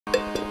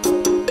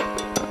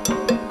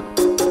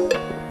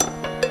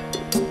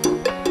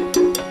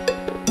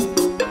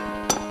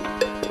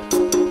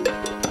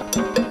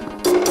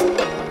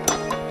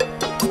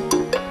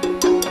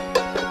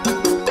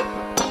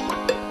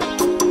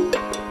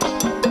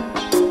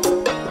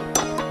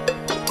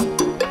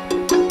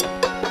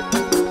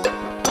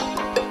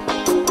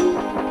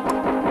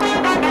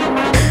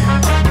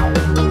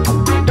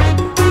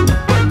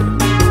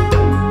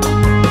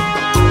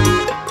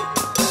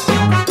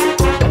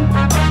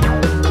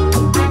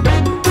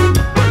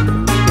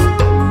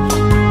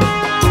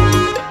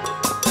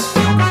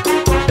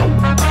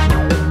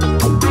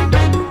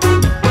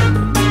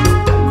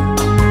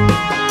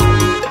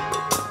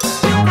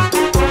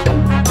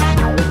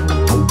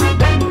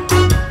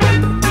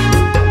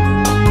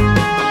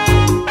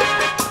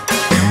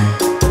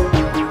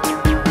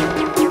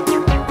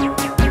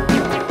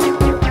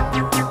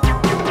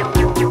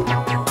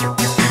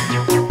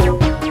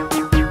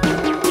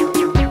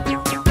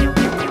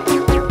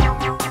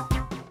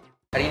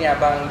ni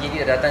Abang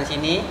Gigi dah datang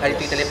sini. Hari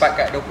tu kita lepak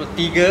kat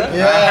 23.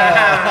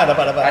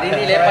 Dapat. Hari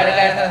ni lepak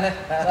dekat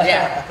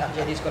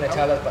Jadi he's gonna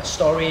tell us about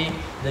story,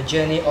 the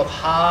journey of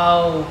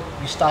how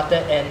you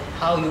started and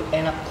how you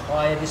end up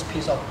acquire this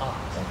piece of art.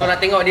 Kalau nak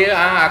tengok dia,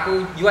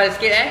 aku jual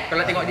sikit Kalau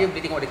nak tengok dia,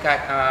 boleh tengok dekat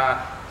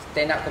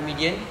stand up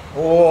comedian.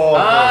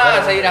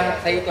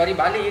 Saya tu hari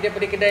balik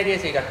daripada kedai dia,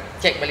 saya dah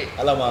check balik.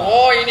 Alamak.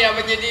 Oh, ini apa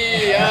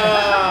jadi?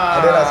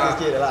 Ada lah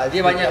sikit-sikit lah.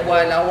 Dia banyak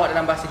buat lawak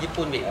dalam bahasa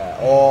Jepun, Bik.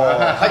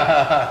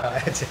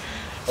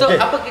 So,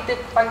 okay. apa kita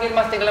panggil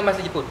Mustang dalam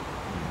bahasa Jepun?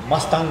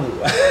 Mustangu.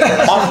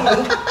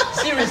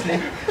 Seriously?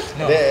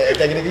 No.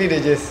 Technically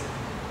they just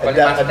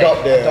Mustang.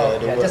 adopt the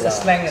word just a lah.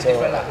 slang that's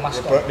different lah,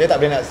 Mustang. Dia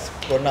tak boleh nak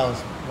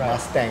pronounce Right.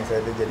 Mustang, so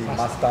dia jadi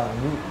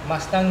Mustangu.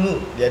 Mustangu.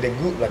 Dia ada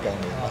gu belakang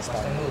dia.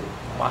 Mustangu.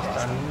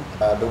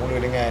 Bermula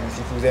dengan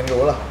Sifu Zen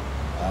Low lah.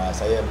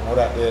 Saya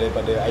mengorak dia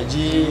daripada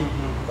IG.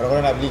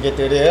 Orang-orang nak beli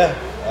kereta dia lah.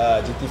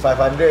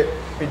 GT500.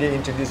 Tapi dia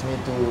introduce me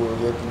to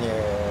dia punya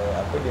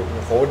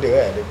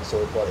folder dia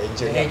so called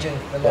agent.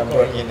 Yang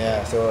brought in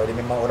So dia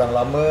memang orang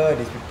lama.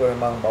 These people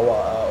memang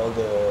bawa all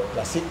the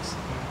classics.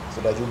 So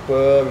dah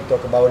jumpa, we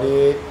talk about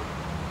it.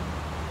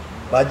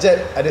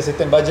 Budget, ada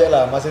certain budget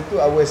lah. Masa tu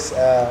I was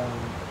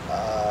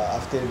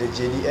after the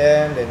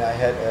JDM, then I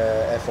had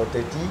a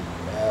F430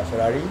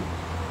 Ferrari.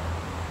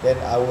 Then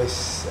I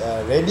was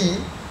ready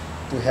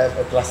to have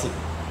a classic.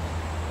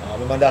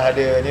 Memang dah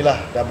ada ni lah,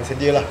 dah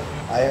bersedia lah.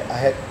 I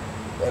had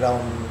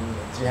around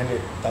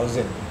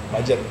 300,000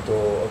 budget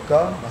untuk a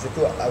car. Masa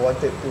tu I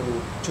wanted to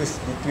choose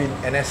between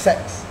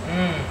NSX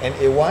and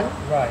A1,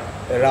 Right.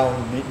 around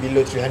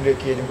below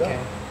 300k juga.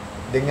 Okay.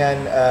 Dengan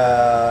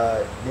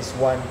this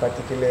one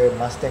particular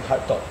Mustang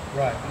hardtop.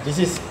 Right.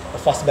 This is a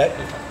fastback.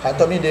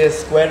 Hardtop ni dia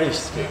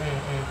squarish sikit.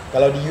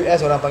 Kalau di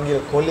US orang panggil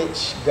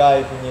college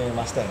guy punya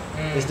Mustang.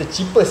 It's the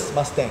cheapest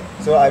Mustang.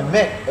 So I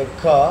met a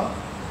car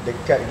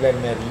dekat Glen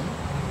Mary,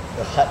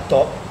 a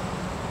hardtop,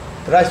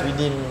 price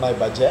within my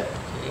budget.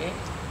 Okay.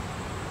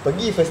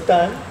 Pergi first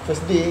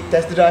day,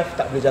 test drive,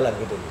 tak boleh jalan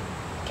kereta.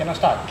 Cannot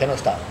start.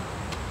 Cannot start.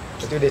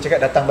 Lepas tu dia cakap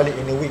datang balik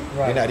in a week.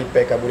 Right. Dia nak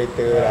repair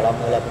carburetor, dah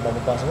lama lah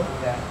pumpang-pumpang semua.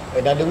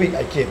 Another week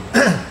I came.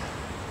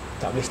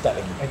 Tak boleh start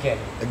lagi.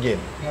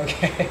 Again.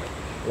 Okay.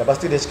 Lepas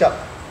tu dia cakap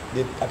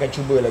dia akan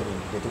cuba lagi.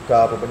 Dia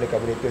tukar apa benda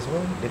carburetor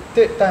semua. The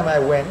third time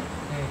I went,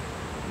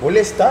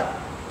 boleh start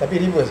tapi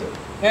reverse.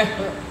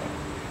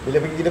 Bila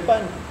pergi ke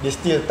depan, dia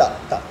still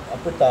tak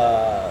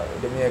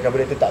dia punya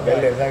carburetor tak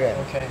balance lah kan.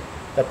 Okay.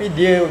 Tapi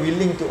dia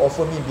willing to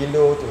offer me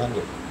below 200.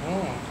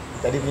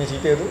 Tadi punya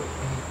cerita tu.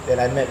 Then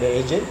I met the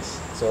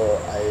agents. So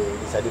I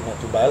decided not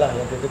to buy lah.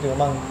 Yang kereta tu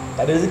memang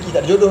tak ada rezeki,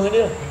 tak ada jodoh dengan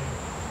dia.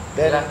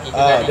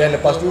 Then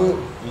lepas tu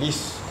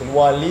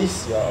keluar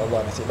list, ya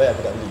Allah nasib baik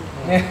aku tak beli.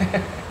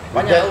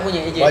 Banyak aku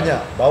punya agent. Banyak.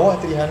 Bawah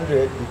 300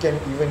 you can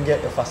even get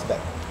a fastback.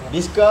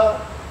 This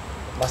car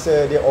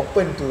masa dia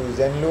open to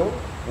Zen Low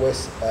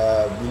was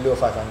below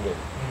 500.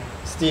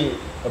 Still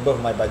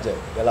above my budget.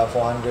 Dalam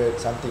 400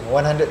 something,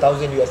 100,000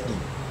 USD.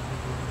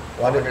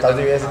 100,000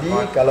 USD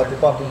kalau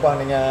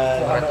pumpang dengan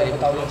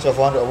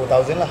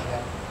 400,000 lah.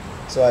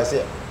 So I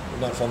said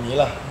not for me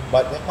lah.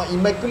 But memang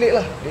immaculate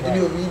lah. Dia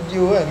tunjuk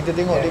video kan, kita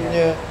tengok dia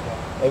punya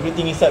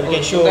everything inside, we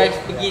can show. Guys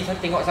pergi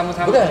tengok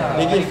sama-sama. Bukan,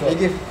 they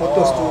give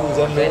photos to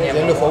Zen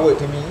Low forward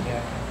to me.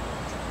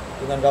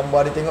 Dengan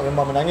gambar dia tengok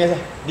memang menangis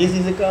lah. This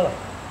is the car lah.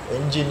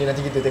 Engine dia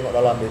nanti kita tengok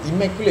dalam dia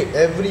immaculate,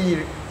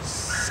 every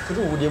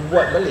screw dia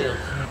buat balik.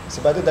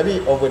 Sebab tu tapi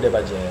over the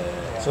budget.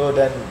 So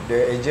dan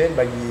the agent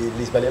bagi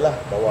list balik lah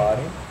bawa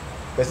ni.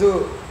 Lepas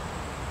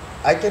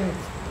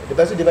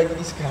tu dia bagi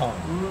discount.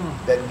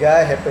 That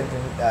guy happen to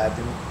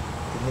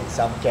need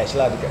some cash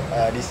lah dekat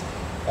this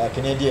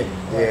Canadian,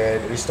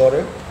 dia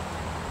restorer,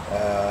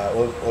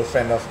 old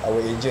friend of our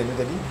agent tu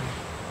tadi.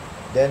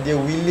 Then dia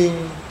willing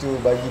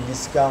to bagi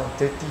discount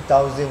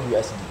 30,000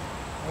 USD.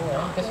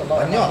 That's a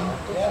lot. Banyak.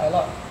 Yeah, a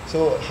lot.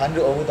 So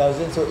 100 over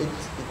 1,000, so it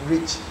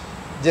reach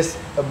just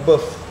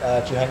above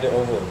 300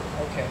 over.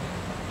 Okay.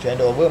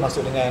 300 over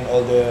masuk dengan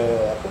all the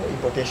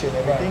importation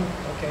everything.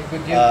 Right. Okay,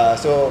 good deal.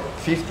 So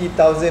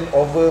 50,000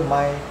 over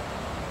my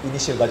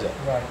initial budget.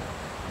 Right.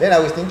 Then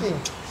I was thinking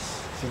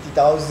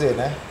 50,000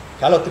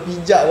 kalau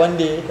terpijak one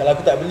day, kalau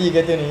aku tak beli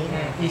kereta ni,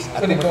 It's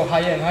gonna go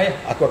higher and higher.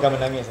 aku akan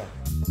menangis lah.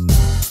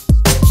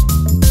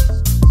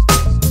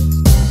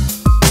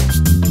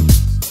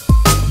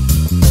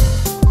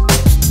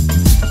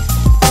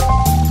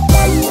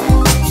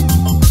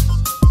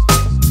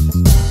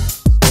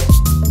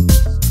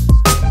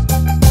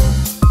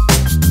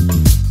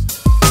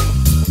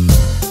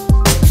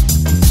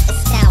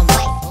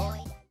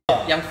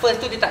 Yang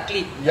first tu dia tak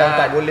klik. Yang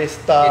tak boleh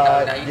start, dia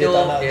tak nak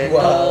hidup, dia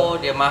jual, low,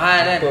 dia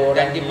mahal kan.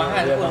 Dan dia ni,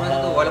 mahal dia pun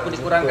masa tu walaupun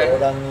dikurangkan.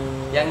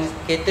 Yang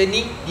kereta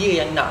ni dia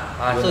yang nak.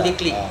 So dia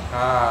klik.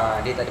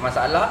 Dia tak ada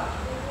masalah.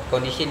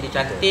 Condition dia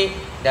cantik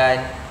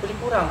dan boleh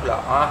kurang pula.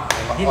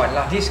 Memang on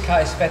lah. This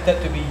car is expected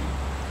to be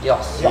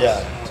Yours.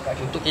 Yeah.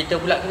 Untuk kita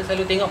pula kita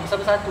selalu tengok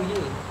besar-besar tu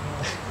je.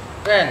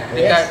 Kan?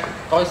 Dekat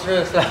Toys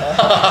R Us lah.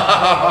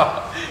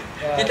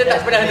 Kita tak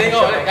pernah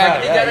tengok kan.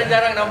 Kita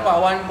jarang-jarang nampak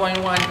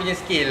 1.1 punya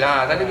scale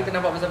lah. Selalu kita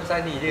nampak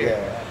besar-besar ni je.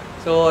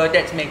 So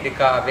that's make the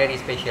car very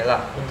special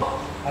lah.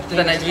 Kita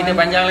tak nak cerita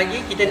panjang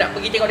lagi, kita nak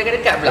pergi tengok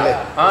dekat-dekat pula.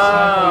 It's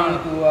time for you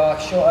to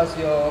show us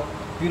your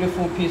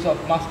beautiful piece of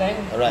Mustang.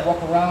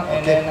 Walk around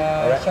and then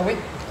shall we?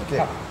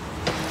 Okay.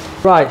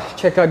 Right,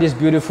 check out this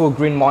beautiful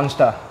green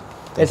monster.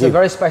 It's a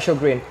very special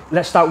green.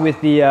 Let's start with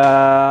the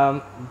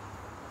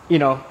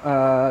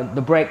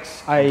the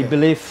brakes. I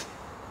believe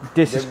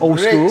this is old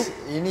school.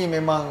 Ini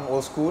memang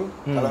old school.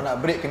 Kalau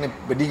nak brake kena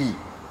berdiri.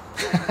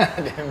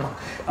 Dia memang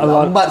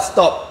lambat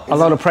stop. A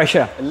lot of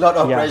pressure. A lot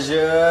of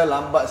pressure,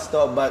 lambat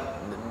stop,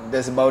 but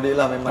that's about it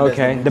lah memang.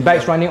 Okay, the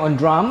back's running on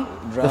drum,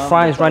 the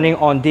front is running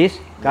on disc,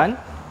 kan?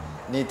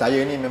 Ni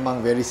tayar ni memang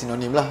very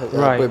synonym lah.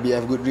 Apa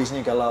BF Goodrich ni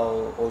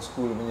kalau old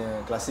school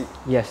punya klasik.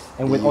 Yes,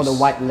 and with all the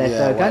white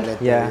letter, kan? White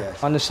letter, yes.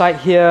 On the side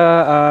here,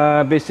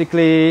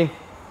 basically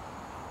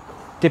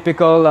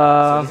typical.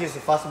 So this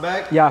is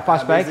fastback. Yeah,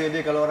 fastback. Beza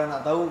dia kalau orang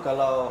nak tahu,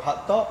 kalau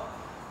hardtop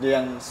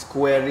dia yang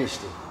squarish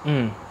tu.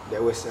 That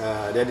was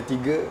dia ada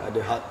 3, ada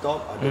hardtop,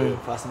 ada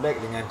fastback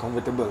dengan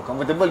convertible.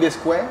 Convertible dia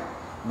square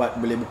but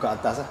boleh buka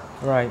atas lah.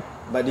 Right.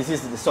 But this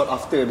is the sought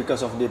after because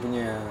of dia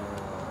punya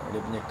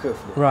curve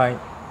dia. Right.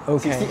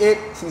 Okay.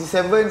 68,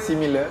 67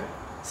 similar.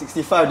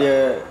 65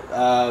 dia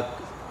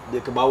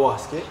ke bawah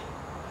sikit.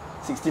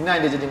 69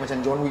 dia jadi macam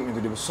John Wick tu,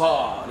 dia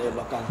besar dia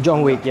belakang.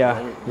 John Wick,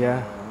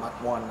 yeah. Mark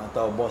 1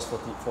 atau Boss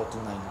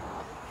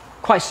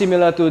 429. Quite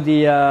similar to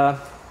the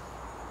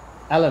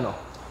Eleanor.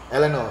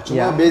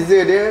 Cuma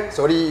beza dia,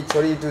 sorry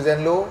to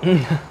Zen Low.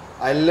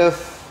 I love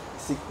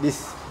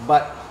this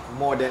butt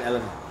more than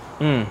Eleanor.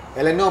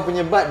 Eleanor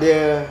punya butt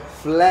dia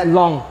flat,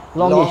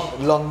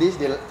 longish,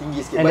 dia tinggi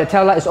sikit. And the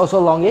tail light is also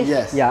longish.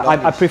 Yes, yeah.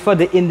 I prefer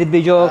the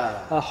individual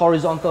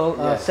horizontal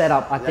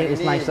setup. I think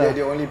it's nicer.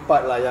 Dia the only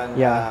part lah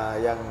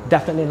yang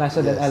definitely nicer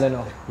than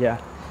Eleanor.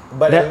 Yeah.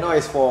 But Eleanor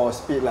is for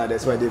speed lah.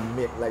 That's why they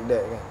make like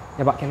that kan.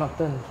 Yeah, but cannot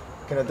turn.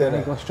 Only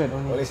go straight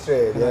only. Only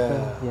straight.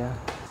 Yeah.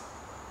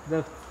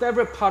 The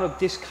favorite part of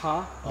this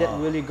car that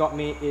really got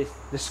me is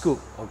the scoop.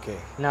 Okay.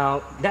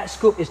 Now that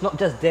scoop is not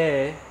just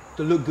there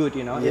to look good,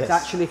 you know. Yes. It's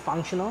actually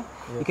functional.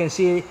 You can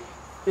see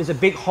there's a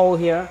big hole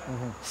here,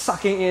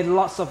 sucking in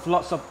lots of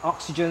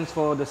oxygen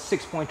for the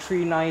 6.39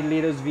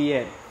 liters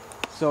V8.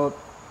 So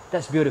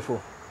that's beautiful.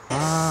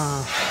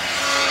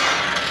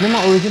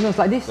 Memang originals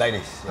like this? Like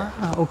this.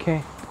 Yeah. Okay.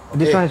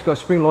 This one has got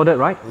spring loaded,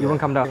 right? Yeah, you won't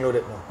come down. Spring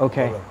loaded, no.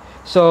 Okay.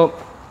 So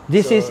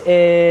this is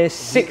a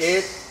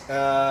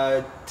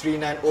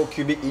 390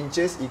 cubic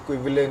inches,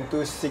 equivalent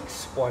to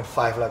 6.5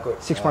 lah kot.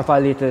 6.5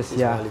 liters,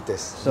 6.5 yeah. liters.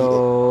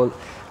 So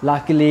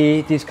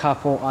luckily this car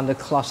fall under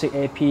classic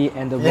AP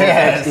and the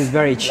road is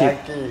very cheap.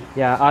 Lucky.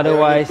 Yeah,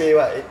 otherwise they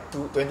only pay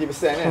what,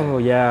 20% kan? Oh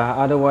yeah,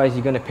 otherwise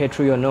you're gonna pay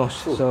through your nose.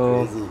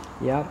 So crazy.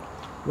 Yeah.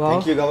 Well,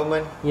 thank you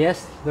government.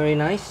 Yes, very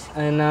nice.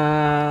 And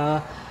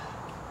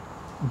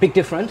big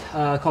difference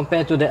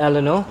compared to the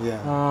Eleanor.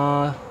 Yeah.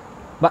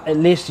 But at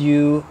least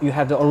you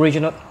have the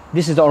original.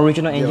 This is the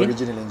original engine? The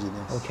original engine,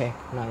 yes. Okay,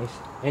 nice.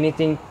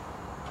 Anything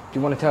you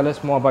want to tell us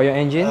more about your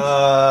engine?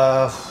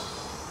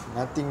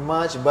 Nothing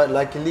much, but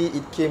luckily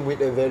it came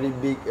with a very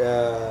big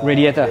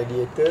radiator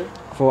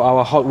for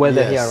our hot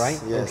weather here, right?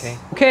 Yes.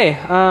 Okay.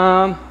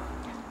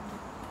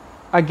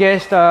 I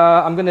guess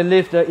I'm gonna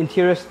leave the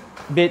interior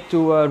bit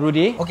to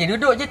Rudy. Okay,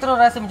 duduk je terus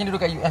rasa macam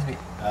duduk kat US,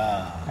 babe.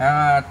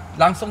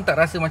 Langsung tak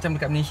rasa macam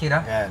dekat Malaysia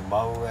dah. Kan,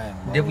 bau kan.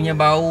 Dia punya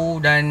bau,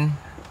 dan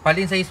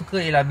paling saya suka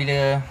ialah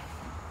bila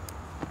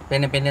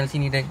panel-panel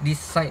sini,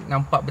 this side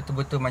nampak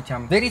betul-betul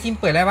macam very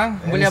simple lah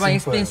bang. Boleh abang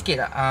explain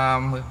sikit tak?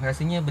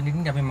 Rasanya benda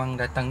ni dah memang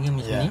datangnya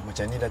macam ni.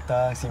 Macam ni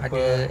datang simple.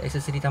 Ada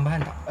aksesori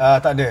tambahan tak?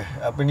 Tak ada.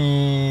 Apa ni,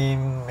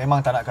 memang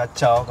tak nak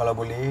kacau kalau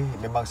boleh.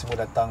 Memang semua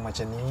datang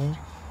macam ni.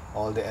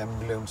 All the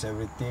emblems,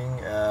 everything.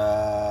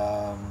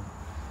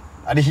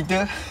 Ada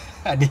heater.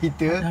 Ada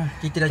heater.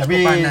 Kita dah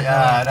cukup panas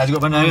lah. Dah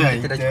cukup panas kan?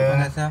 Kita dah cukup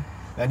panas lah.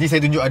 Nanti saya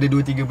tunjuk ada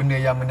 2-3 benda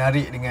yang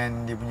menarik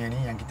dengan dia punya ni,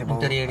 yang kita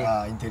bawa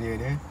interior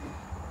dia.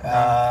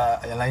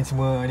 Yang lain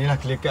semua ni lah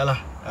clear cut lah.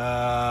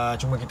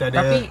 Cuma kita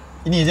ada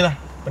ini je lah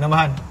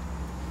penambahan.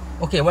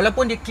 Okay,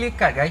 walaupun dia clear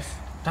cut guys,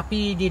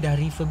 tapi dia dah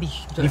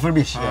refurbish, betul?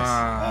 Refurbish, yes.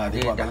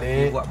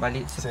 Dia buat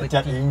balik seperti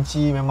setiap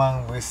inci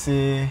memang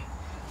bersih.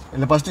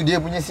 Lepas tu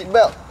dia punya seat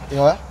belt,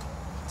 tengok lah.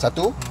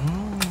 Satu.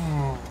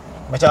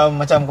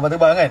 Macam kapal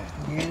terbang kan?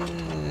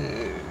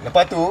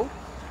 Lepas tu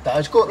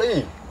tak cukup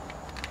lagi.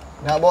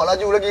 Nak bawa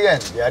laju lagi kan?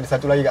 Dia ada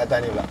satu lagi kat atas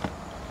ni pula.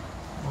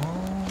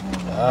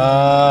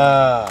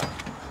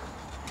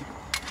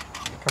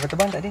 Kapal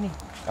terbang tak ada ni?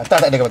 Atas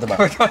tak ada kapal terbang.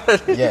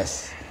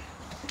 Yes.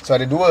 So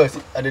ada dua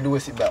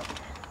seat belt.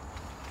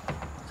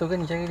 So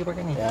kan cara dia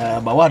pakai ni?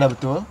 Bawah dah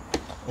betul.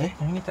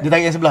 Dia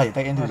tarik yang sebelah je,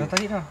 tarik yang tu. Dah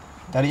tarik dah.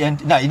 Tarik yang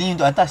ini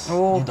untuk atas.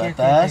 Ini untuk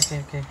atas.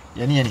 Okay.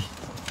 Yang ni.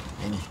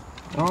 Yang ni.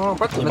 Oh,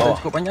 patutlah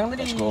cukup panjang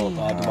tadi. Cukup.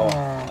 Tu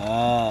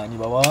bawah. Ni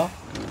bawah.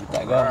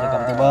 Letak gam macam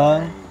kapal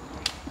terbang.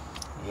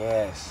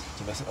 Yes.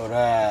 Cuba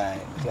alright.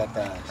 Di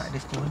atas. Tak ada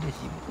stewardess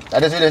ni. Tak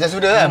ada stewardess. Saya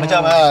sudah kan macam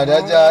dia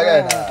ajar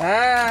kan.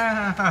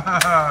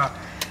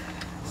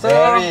 So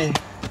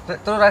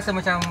terus rasa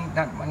macam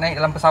naik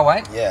dalam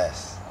pesawat.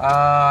 Yes.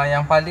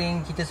 Yang paling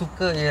kita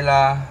suka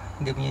ialah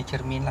dia punya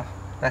cermin lah.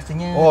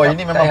 Rasanya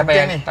ini memang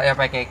penting ni. Tak payah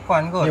pakai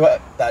aircon kot. Ni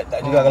tak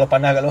juga kalau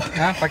panas kat luar.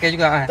 Pakai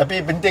juga kan. Tapi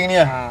penting ni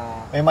lah.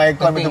 Memang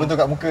aircon betul-betul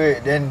kat muka.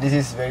 Then this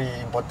is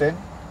very important.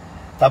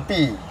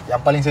 Tapi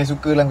yang paling saya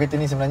suka dalam kereta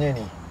ni sebenarnya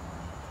ni.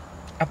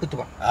 Apa tu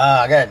bang?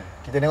 Kan.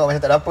 Kita tengok macam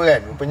tak ada apa kan.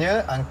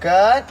 Rupanya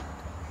angkat,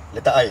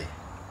 letak air.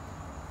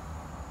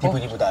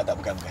 Tipu-tipu tak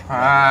bukan.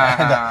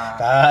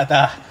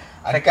 Tak.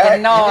 Angkat.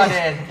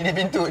 Ini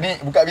pintu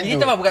ni, buka pintu. Ini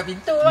tu buka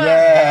pintu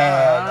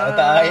lah.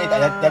 Letak air tak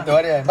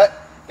jatuh dia. But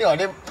tengok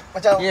dia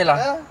macam yelah.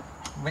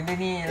 Benda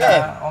ni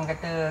lah orang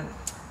kata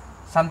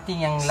something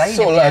yang lain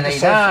daripada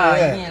lain lah.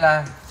 Inilah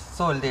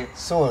soul dia.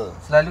 Soul.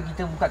 Selalu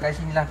kita buka kat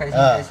sini lah, kat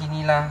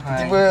sini lah.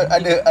 Tiba-tiba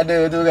ada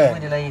tu kan. Tiba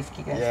dia lain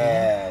sikit kan.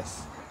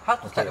 Yes. How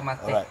to start a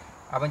Mustang.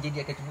 Abang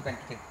jadi akan tunjukkan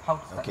kita how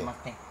to start a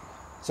Mustang.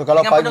 So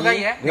kalau dengan pagi penuh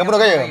gaya, dengan penuh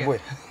gaya, boy.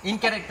 In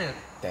character.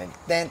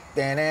 Ada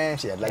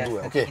lagu.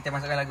 Okey. Kita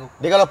masukkan lagu.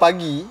 Dia kalau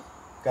pagi,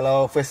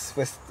 kalau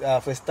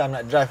first time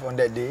nak drive on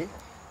that day,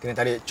 kena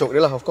tarik choke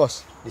dia lah, of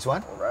course. This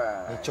one.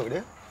 Ni choke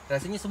dia.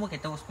 Rasanya semua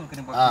kereta old school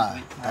kena buat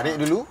tarik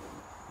dulu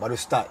baru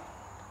start.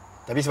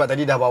 Tapi sebab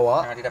tadi dah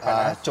bawa,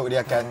 choke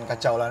dia akan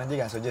kacau lah nanti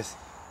kan. So just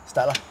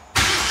start lah.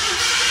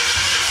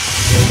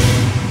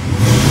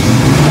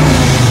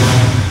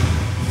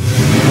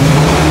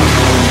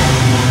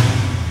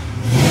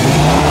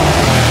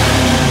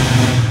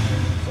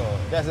 So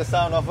that's the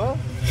sound of a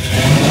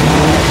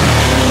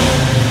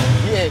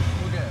V8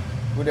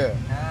 kuda.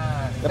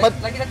 Lepas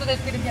lagi satu saya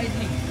suka dia punya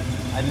idling.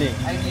 Idling.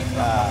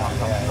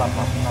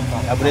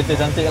 Carburetor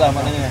cantik lah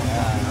maknanya.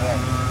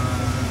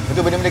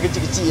 Betul benda-benda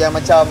kecil-kecil yang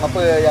macam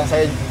apa yang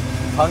saya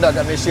found out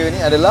kat Malaysia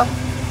ni adalah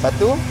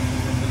satu,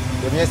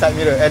 dia punya side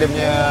mirror, dia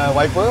punya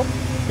wiper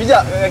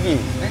pijak kat kaki.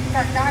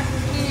 Dekat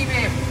kaki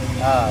babe.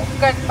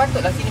 Bukan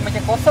patutlah sini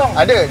macam kosong.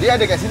 Dia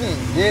ada kat sini.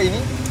 Dia ini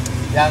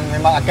yang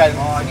memang akan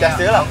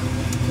sentiasa lah.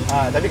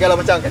 Tapi kalau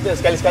macam kata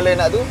sekali-sekala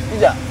nak tu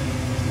pijak.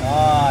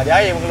 Dia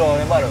air pun keluar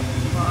nampak tu.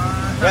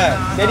 Kan?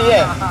 Steady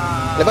kan?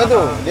 Lepas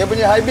tu dia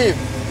punya high beam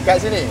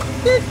kat sini.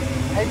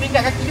 High beam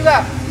kat kaki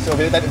juga. So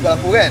bila tak buka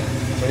lampu kan.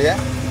 Sorry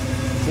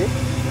See?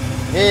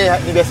 Ni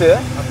biasa.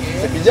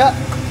 Okey. Saya pijak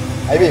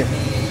high beam.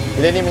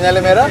 Bila ni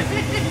menyala merah,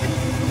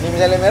 ni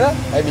menyala merah,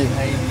 high beam.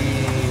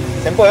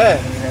 Simple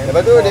kan?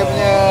 Lepas tu dia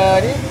punya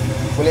ni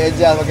boleh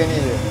adjust pakai ni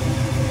je.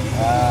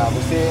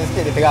 Pusing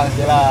sikit dia terang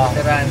sikit lah.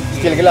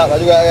 Skill gelap lah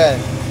juga kan.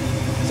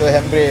 So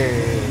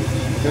handbrake.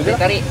 Boleh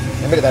tarik.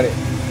 Handbrake tarik.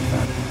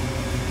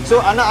 So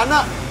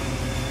anak-anak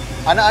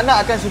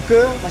akan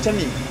suka macam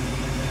ni.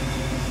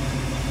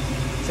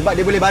 Sebab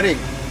dia boleh baring.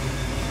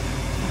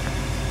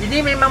 Ini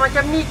memang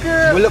macam ni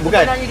ke?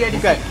 Bukan.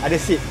 Ada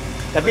seat.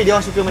 Tapi dia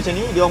orang suka macam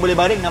ni, dia orang boleh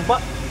baring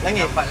nampak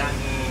langit.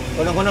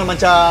 Konon-konon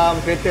macam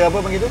kereta apa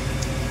panggil tu?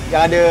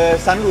 Yang ada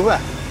sunroof lah.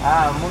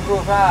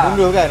 Moonroof lah.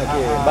 Moonroof kan.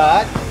 Okey.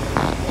 But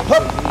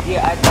hop, dia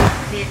ada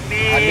seat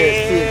babe. Ada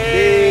seat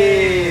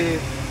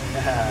babe.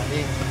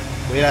 Ni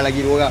boleh lah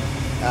lagi 2 orang.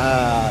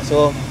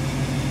 So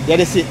dia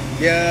ada seat.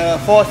 Dia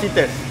 4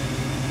 seaters.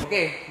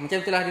 Okey, macam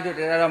itulah duduk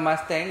dalam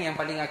Mustang yang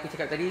paling aku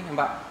cakap tadi.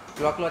 Nampak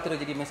keluar-keluar terus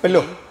jadi masculine.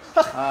 Peluh.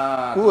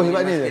 Sebab ni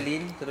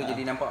masculine, terus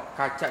jadi nampak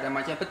kacak dan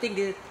macam penting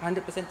dia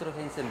 100% terus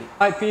handsome.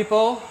 Alright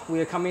people, we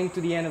are coming to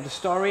the end of the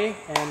story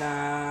and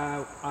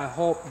I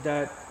hope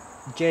that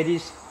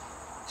JD's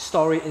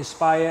story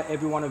inspire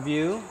every one of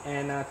you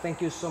and thank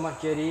you so much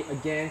JD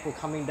again for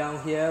coming down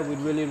here. We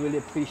really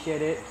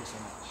appreciate it. Thank you so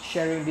much.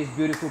 Sharing this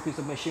beautiful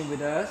piece of machine with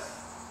us.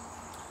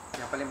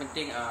 Yang paling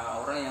penting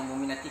orang yang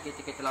meminati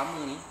kereta-kereta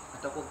lama ni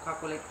ataupun car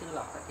collector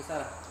lah, tak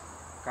kisahlah.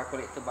 Car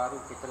collector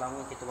baru, kereta lama,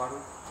 kereta baru.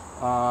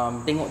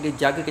 Tengok dia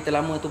jaga kereta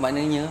lama tu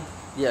maknanya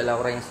dia adalah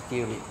orang yang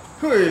setia.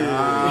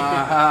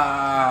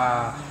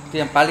 Itu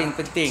yang paling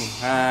penting.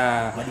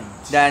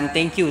 Dan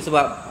thank you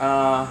sebab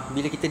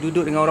bila kita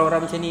duduk dengan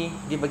orang-orang macam ni,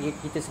 dia bagi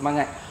kita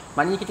semangat.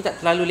 Maknanya kita tak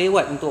terlalu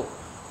lewat untuk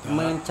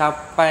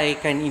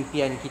mencapaikan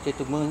impian kita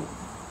tu,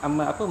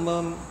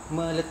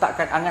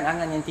 meletakkan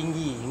angan-angan yang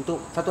tinggi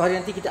untuk satu hari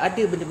nanti kita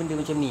ada benda-benda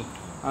macam ni.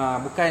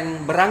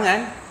 Bukan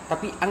berangan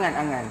tapi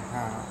angan-angan.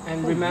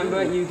 And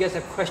remember, you guys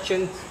have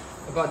questions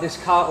about this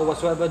car or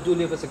whatsoever, do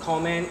leave us a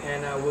comment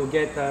and we'll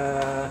get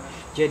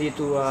JD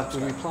to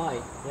reply.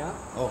 Yeah.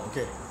 Oh,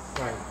 okay.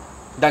 Right.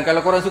 Dan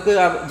kalau korang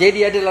suka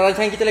JD ada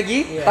rancangan kita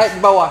lagi, type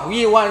di bawah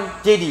we want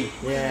JD.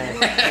 Yeah.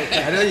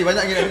 Okay. Ada lagi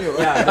banyak kita tunjuk.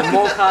 Yeah, the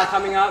more car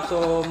coming up,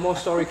 so more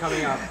story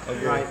coming up.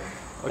 Okay. Right.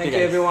 Thank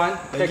you everyone.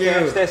 Take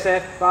care. Stay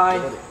safe.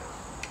 Bye.